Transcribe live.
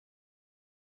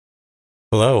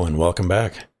Hello and welcome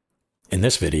back. In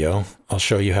this video, I'll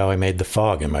show you how I made the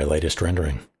fog in my latest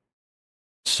rendering.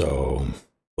 So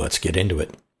let's get into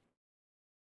it.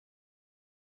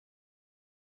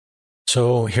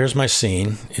 So here's my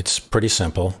scene. It's pretty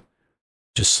simple.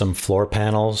 Just some floor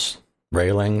panels,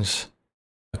 railings,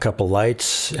 a couple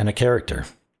lights, and a character.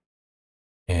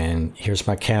 And here's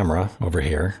my camera over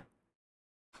here.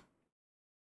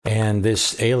 And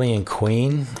this alien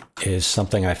queen is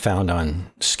something I found on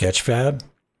Sketchfab.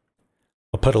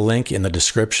 I'll put a link in the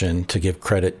description to give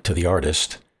credit to the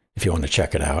artist if you want to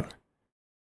check it out.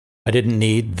 I didn't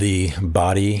need the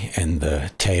body and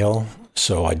the tail,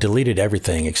 so I deleted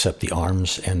everything except the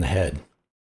arms and the head.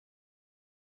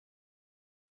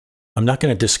 I'm not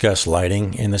going to discuss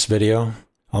lighting in this video.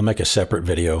 I'll make a separate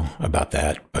video about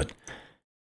that, but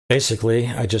basically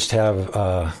I just have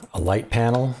a light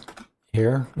panel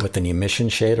here with an emission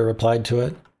shader applied to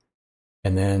it,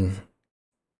 and then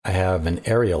I have an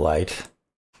area light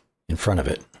in front of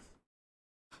it,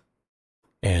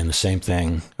 and the same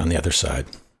thing on the other side.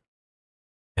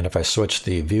 And if I switch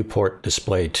the viewport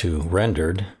display to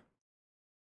rendered,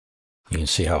 you can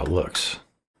see how it looks.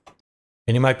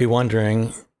 And you might be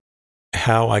wondering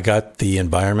how I got the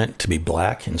environment to be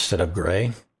black instead of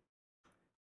gray.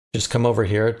 Just come over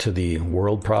here to the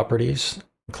world properties,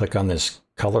 click on this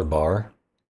color bar,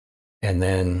 and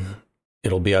then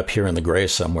it'll be up here in the gray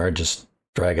somewhere. Just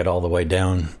drag it all the way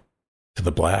down to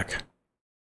the black.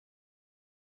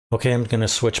 Okay, I'm going to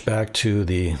switch back to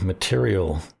the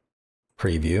material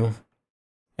preview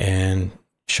and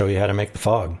show you how to make the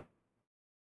fog.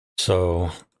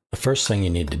 So the first thing you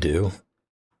need to do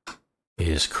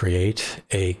is create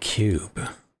a cube.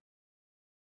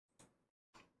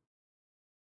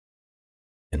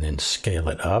 And then scale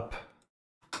it up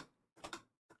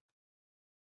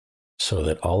so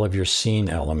that all of your scene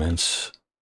elements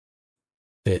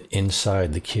fit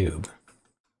inside the cube.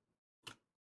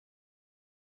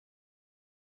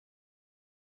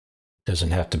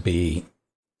 Doesn't have to be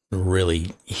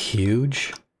really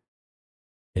huge.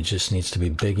 It just needs to be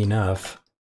big enough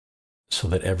so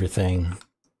that everything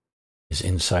is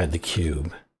inside the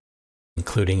cube,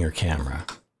 including your camera.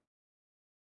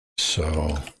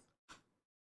 So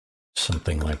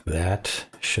something like that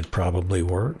should probably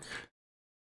work.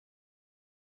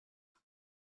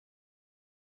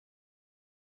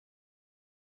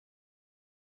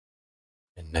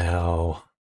 And now,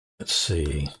 let's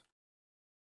see.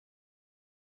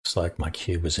 Looks like my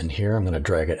cube is in here. I'm going to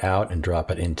drag it out and drop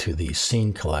it into the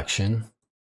scene collection.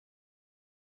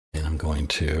 And I'm going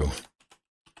to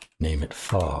name it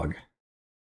Fog.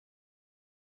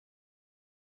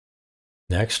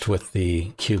 Next, with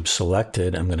the cube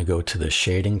selected, I'm going to go to the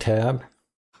Shading tab.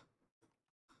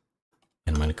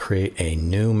 And I'm going to create a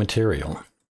new material.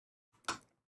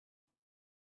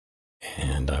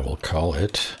 And I will call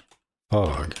it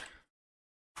Fog.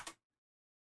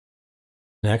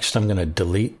 Next, I'm going to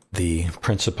delete the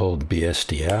principled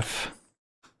BSDF.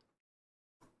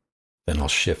 Then I'll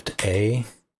Shift A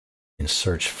and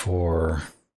search for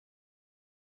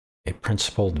a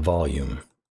principled volume.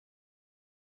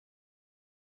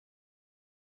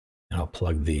 And I'll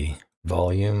plug the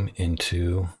volume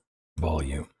into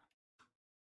volume.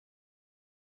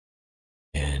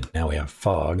 And now we have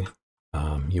fog.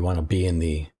 You want to be in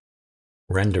the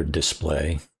rendered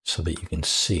display so that you can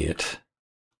see it.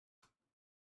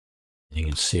 You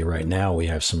can see right now we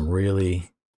have some really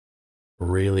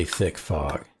thick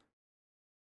fog.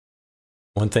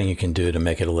 One thing you can do to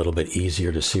make it a little bit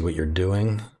easier to see what you're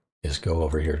doing is go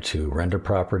over here to Render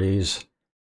Properties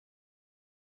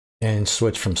and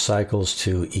switch from Cycles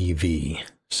to EV,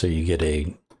 so you get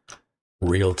a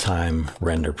real-time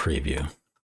render preview.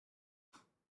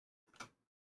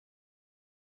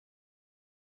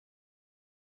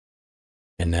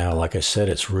 And now, like I said,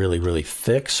 it's really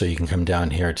thick, so you can come down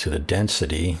here to the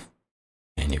density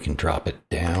and you can drop it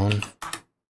down.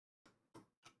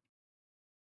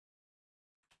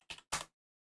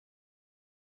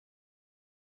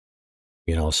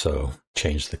 You can also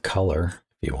change the color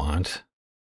if you want.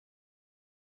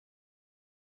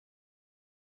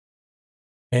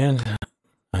 And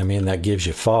I mean, that gives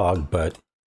you fog, but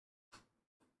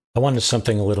I wanted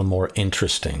something a little more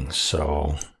interesting,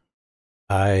 so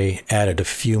I added a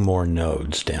few more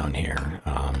nodes down here.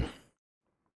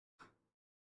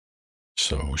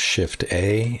 So Shift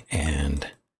A,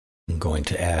 and I'm going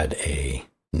to add a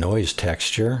noise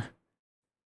texture,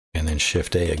 and then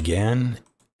Shift A again,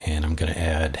 and I'm going to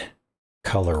add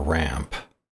color ramp.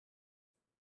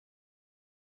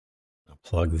 I'll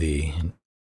plug the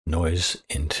noise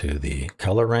into the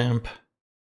color ramp,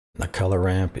 and the color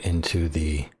ramp into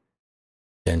the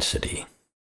density.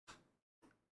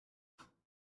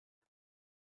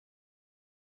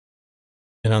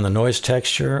 And on the noise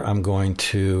texture, I'm going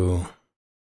to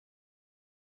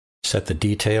set the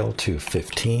detail to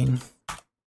 15.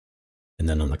 And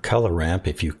then on the color ramp,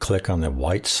 if you click on the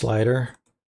white slider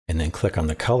and then click on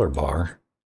the color bar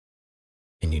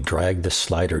and you drag the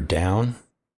slider down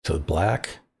to the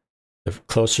black, the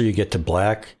closer you get to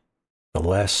black, the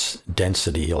less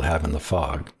density you'll have in the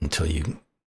fog until you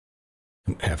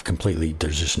have completely,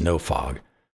 there's just no fog.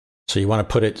 So you want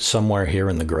to put it somewhere here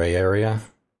in the gray area.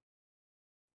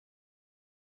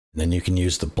 And then you can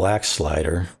use the black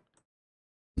slider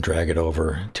and drag it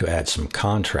over to add some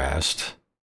contrast.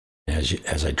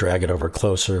 As I drag it over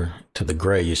closer to the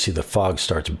gray, you see the fog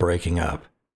starts breaking up.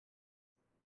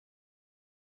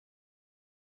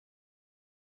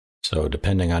 So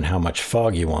depending on how much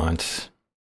fog you want,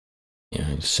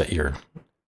 you set your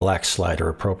black slider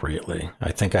appropriately.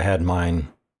 I think I had mine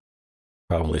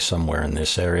probably somewhere in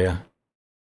this area.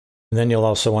 And then you'll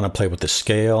also want to play with the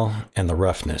scale and the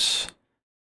roughness.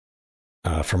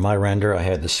 For my render, I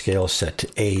had the scale set to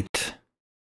 8,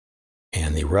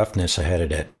 and the roughness, I had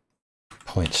it at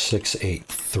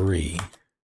 0.683.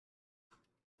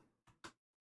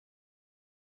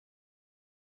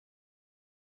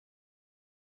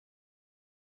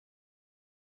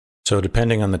 So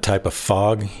depending on the type of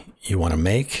fog you want to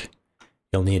make,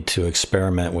 you'll need to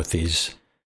experiment with these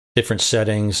different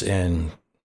settings and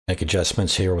make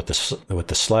adjustments here with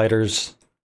the sliders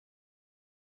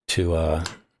to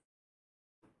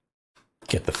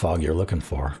get the fog you're looking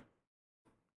for.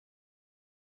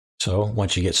 So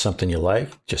once you get something you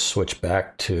like, just switch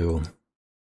back to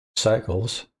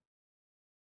cycles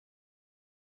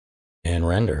and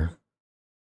render.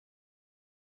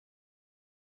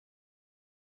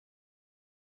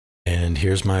 And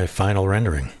here's my final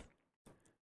rendering.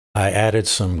 I added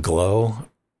some glow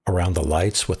around the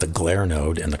lights with the glare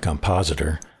node and the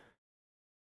compositor,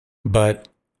 but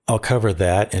I'll cover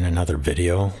that in another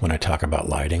video when I talk about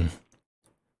lighting.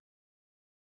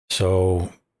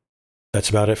 So that's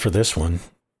about it for this one.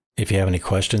 If you have any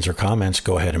questions or comments,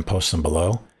 go ahead and post them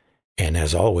below. And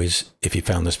as always, if you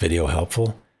found this video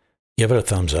helpful, give it a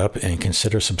thumbs up and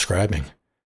consider subscribing.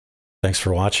 Thanks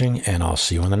for watching, and I'll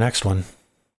see you in the next one.